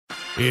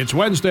It's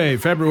Wednesday,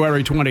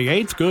 February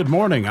 28th. Good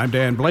morning. I'm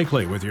Dan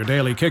Blakely with your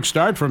daily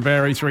kickstart from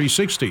Barrie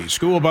 360.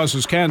 School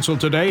buses canceled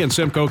today in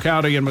Simcoe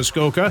County and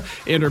Muskoka.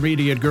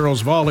 Intermediate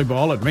girls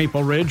volleyball at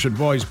Maple Ridge and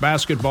boys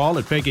basketball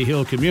at Peggy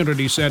Hill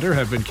Community Center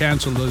have been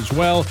canceled as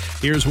well.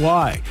 Here's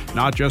why.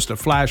 Not just a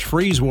flash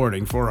freeze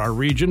warning for our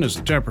region as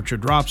the temperature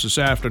drops this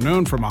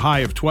afternoon from a high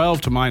of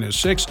 12 to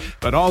 -6,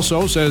 but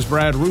also, says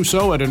Brad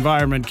Russo at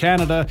Environment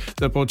Canada,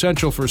 the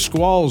potential for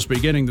squalls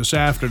beginning this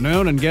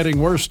afternoon and getting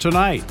worse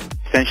tonight.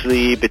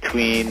 Essentially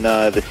between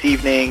this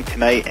evening,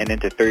 tonight, and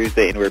into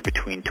Thursday, anywhere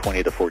between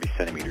 20 to 40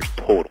 centimeters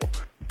total.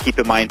 Keep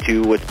in mind,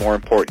 too, what's more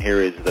important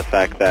here is the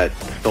fact that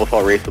the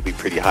snowfall rates will be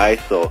pretty high,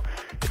 so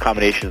the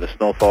combination of the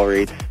snowfall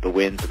rates, the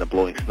winds, and the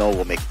blowing snow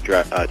will make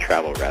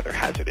travel rather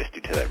hazardous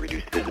due to that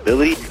reduced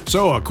visibility.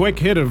 So a quick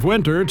hit of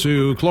winter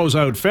to close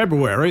out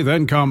February,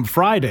 then come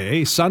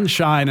Friday,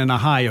 sunshine and a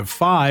high of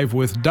 5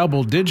 with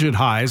double-digit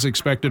highs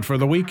expected for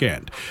the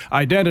weekend.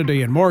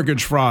 Identity and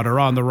mortgage fraud are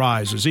on the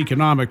rise as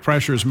economic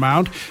pressures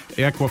mount.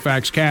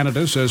 Equifax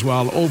Canada says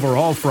while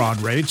overall fraud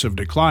rates have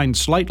declined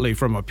slightly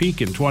from a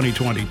peak in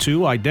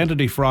 2022,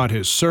 identity fraud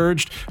has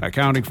surged,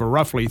 accounting for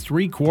roughly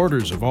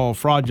 3/4 of all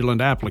fraudulent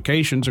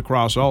applications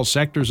across all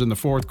sectors in the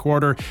fourth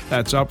quarter.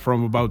 That's up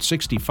from about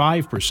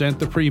 65%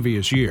 the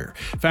previous year.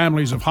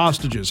 Families of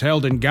hostages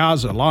held in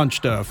Gaza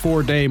launched a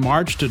 4-day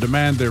march to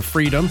demand their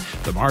freedom.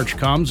 The march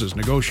comes as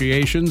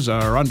negotiations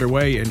are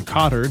underway in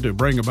Qatar to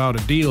bring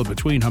about a deal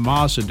between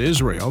Hamas and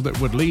Israel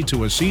that would lead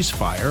to a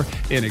ceasefire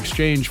in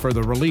exchange for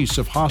the release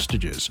of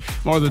hostages.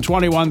 More than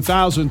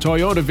 21,000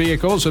 Toyota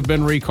vehicles have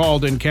been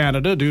recalled in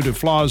Canada due to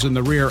flaws in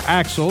the rear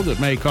axle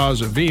that may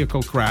cause a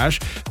vehicle crash.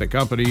 The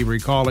company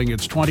recalling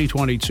its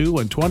 2022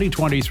 and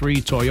 2023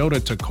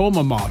 Toyota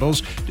Tacoma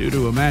models due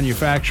to a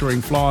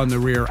manufacturing flaw in the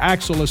rear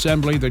axle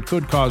assembly that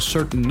could cause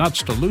certain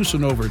nuts to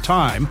loosen over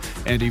time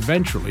and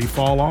eventually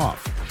fall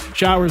off.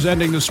 Showers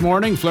ending this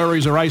morning.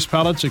 Flurries or ice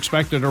pellets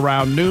expected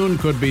around noon.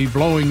 Could be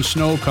blowing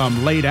snow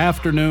come late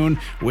afternoon.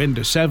 Wind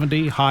to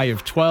 70, high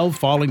of 12,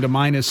 falling to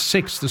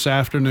 -6 this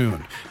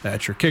afternoon.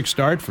 That's your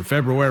kickstart for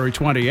February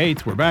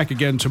 28th. We're back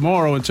again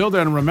tomorrow. Until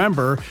then,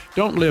 remember,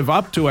 don't live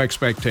up to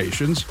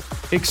expectations,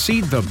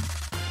 exceed them.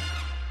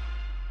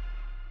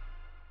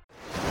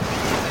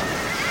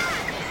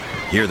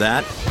 Hear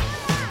that?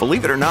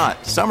 Believe it or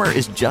not, summer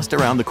is just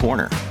around the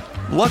corner.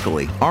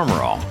 Luckily,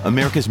 Armor All,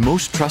 America's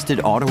most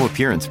trusted auto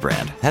appearance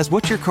brand, has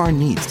what your car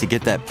needs to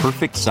get that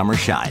perfect summer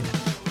shine.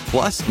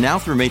 Plus, now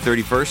through May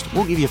 31st,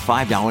 we'll give you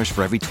 $5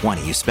 for every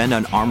 $20 you spend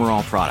on Armor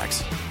All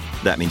products.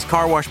 That means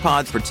car wash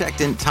pods,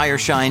 protectant, tire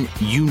shine,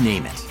 you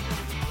name it.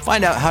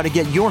 Find out how to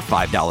get your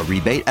 $5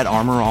 rebate at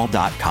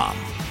armorall.com.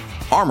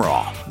 Armor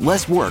All,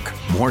 less work,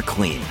 more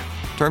clean.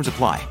 Terms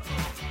apply.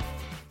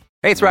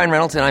 Hey, it's Ryan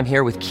Reynolds, and I'm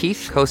here with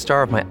Keith,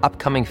 co-star of my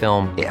upcoming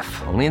film,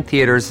 If, only in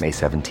theaters May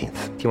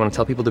 17th. Do you want to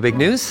tell people the big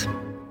news?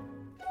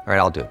 All right,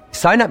 I'll do it.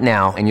 Sign up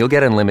now and you'll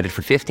get unlimited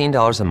for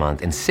 $15 a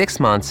month and 6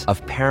 months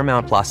of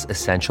Paramount Plus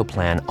Essential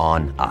Plan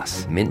on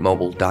us.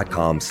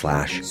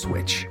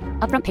 MintMobile.com/switch.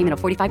 Upfront payment of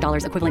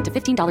 $45 equivalent to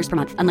 $15 per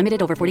month.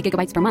 Unlimited over 40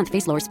 gigabytes per month.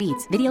 Face lower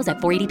speeds. Videos at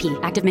 480p.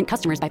 Active Mint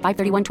customers by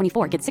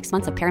 531.24 get 6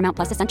 months of Paramount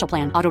Plus Essential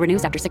Plan. Auto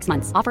renews after 6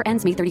 months. Offer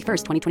ends May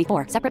 31st,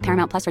 2024. Separate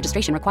Paramount Plus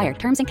registration required.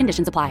 Terms and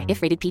conditions apply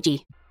if rated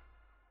PG.